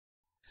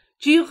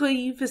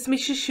Díoghaibh is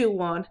Mrs.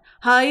 Siobhan.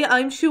 Hi,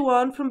 I'm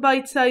Siobhan from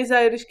Bite Size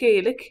Irish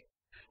Gaelic,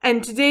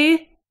 and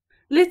today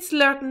let's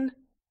learn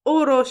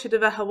Óráise de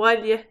bheitha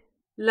bhaile,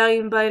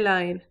 line by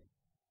line,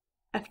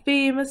 a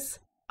famous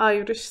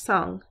Irish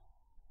song.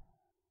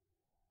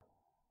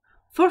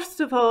 First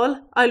of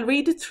all, I'll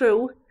read it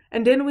through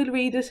and then we'll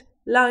read it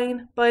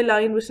line by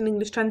line with an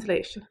English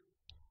translation.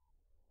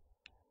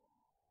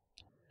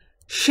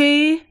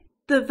 Sé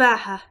de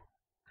bheitha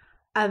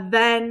a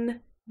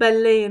bhean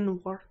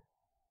bhaile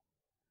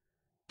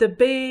de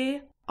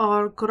bé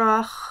ar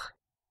grach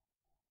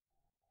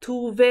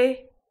tú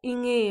bheith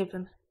in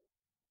éivean.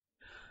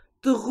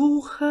 De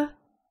rúcha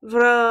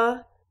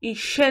bhrá I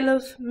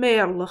seileamh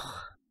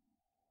méarlach,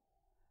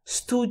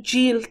 stú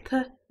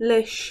díalta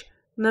leis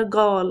na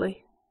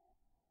gálaigh.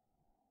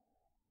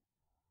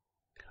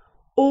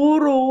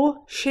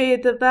 Óró sé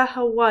de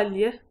bheitha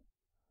bhaile,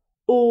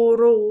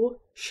 óró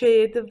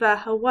sé de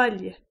bheitha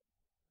bhaile,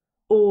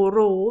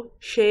 óró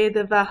sé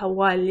de bheitha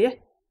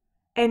bhaile,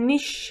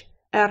 inis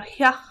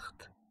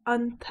cheacht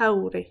an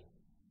tsamhraidh.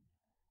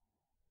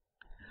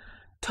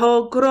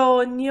 Tá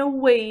gráinne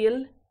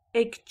mhaol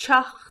ag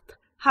teacht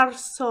thar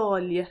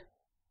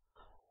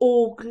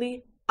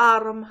óglaigh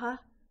armtha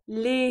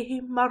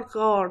léi mar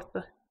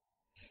gharda,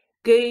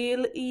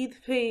 gael iad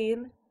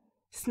féin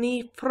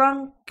sní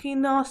Franci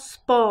ná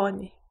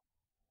Spáinne,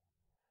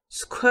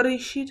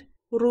 scuireadh siad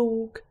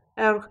rúg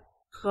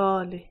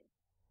ghálaigh.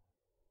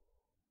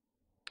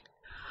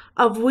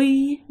 A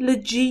bhí le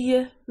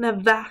dia na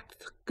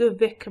bheart go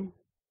bhfeicim,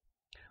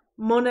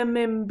 muna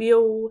men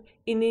beo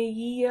ina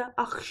dhia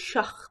ach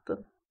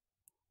seachtain,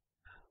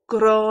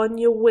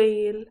 gráinne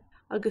mhaol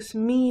agus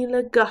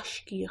míle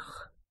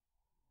gascíoch,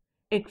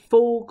 ag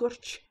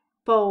fógairt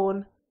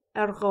fáin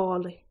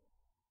ghálaigh.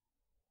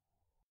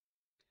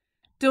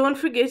 Don't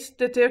forget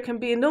that there can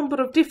be a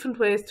number of different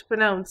ways to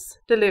pronounce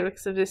the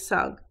lyrics of this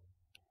song.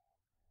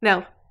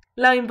 Now,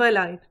 line by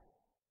line.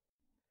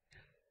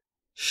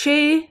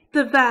 Sé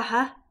de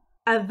bheitha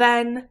a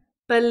bhean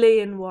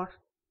bhaile,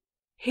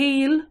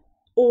 hail,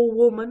 O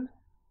woman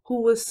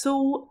who was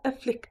so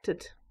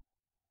afflicted.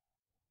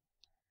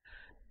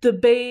 De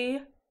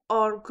bé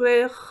ar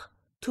grach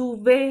tú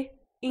bheith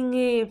in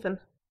éivean.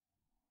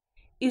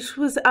 It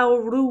was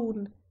our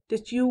ruin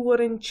that you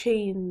were in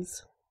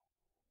chains.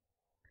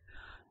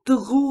 De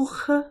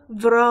rúcha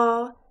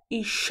bhrá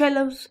I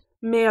seileamh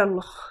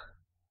méarlach,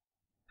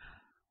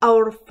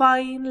 our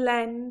fine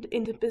land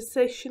in the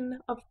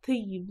possession of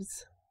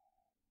thieves.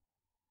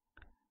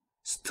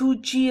 Stú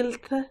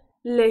díalta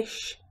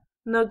leis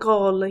na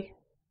gálaigh,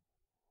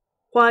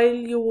 while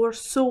you were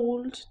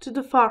sold to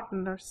the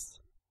foreigners.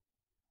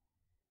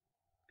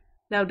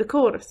 Now the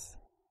chorus.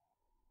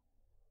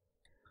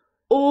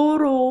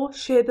 Óró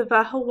sé de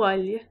bheitha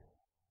bhaile,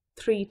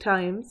 3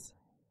 times.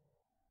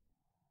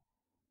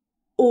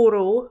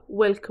 Óró,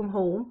 welcome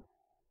home.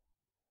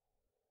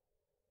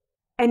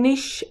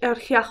 Inis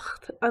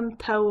cheacht an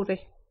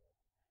tsamhraidh,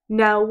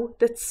 now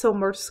that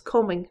summer's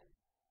coming.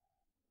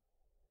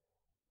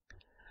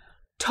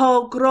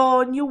 Tá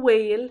gráinne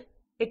mhaol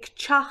ag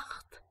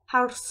teacht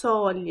thar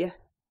sáile.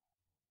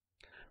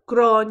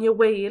 Gráinne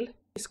mhaol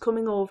is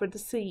coming over the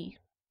sea.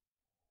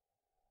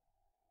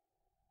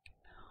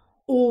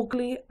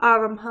 Óglaigh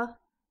armtha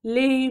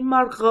léi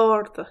mar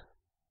gharda,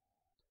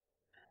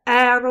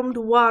 armed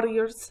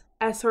warriors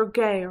as her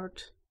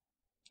guard.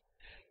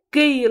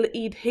 Gael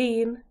iad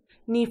féin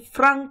ní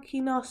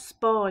Franci ná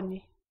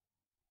Spáinne.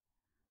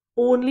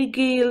 Only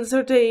Gaels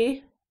are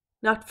they,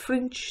 not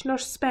French nor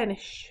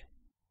Spanish.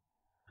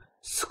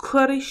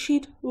 Scuireadh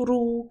siad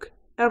rúg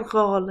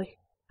ghálaigh,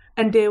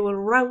 and they will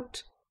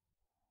rout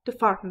the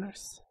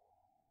foreigners.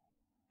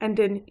 And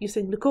then you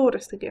sing the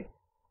chorus again.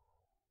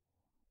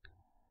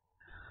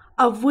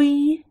 A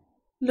bhí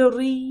le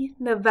rí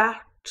na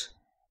bheart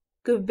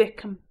go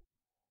bhfeicim.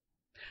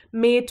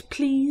 May it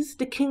please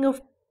the King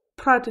of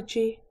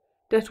Prodigy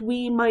that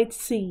we might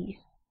see.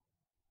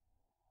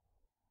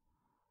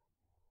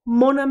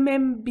 Muna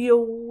men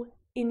beo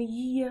in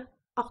dhia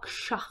ach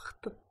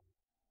seachtain,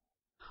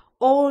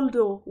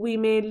 although we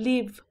may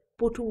live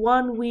but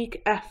 1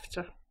 week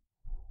after.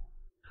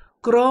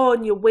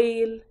 Gráinne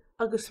mhaol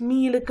agus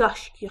míle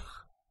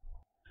gascíoch,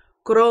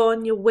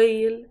 gráinne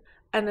mhaol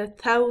and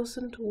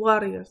 1,000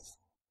 warriors,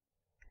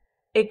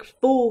 ag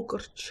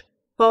fógairt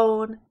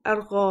fáin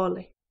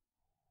ghálaigh,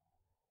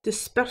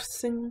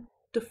 dispersing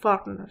the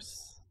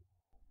foreigners.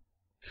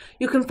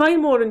 You can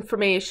find more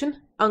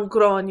information on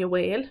Gráinne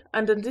mhaol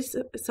and on this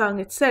song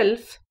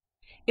itself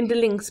in the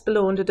links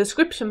below in the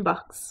description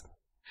box.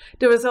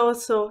 There is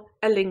also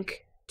a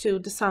link to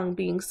the song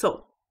being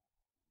sung.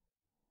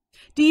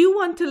 Do you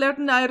want to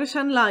learn Irish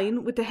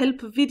online with the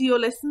help of video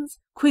lessons,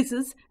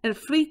 quizzes and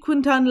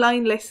frequent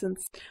online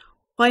lessons?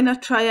 Why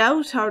not try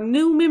out our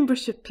new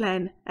membership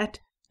plan at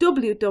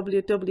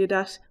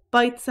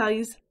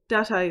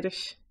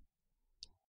www.bitesize.irish.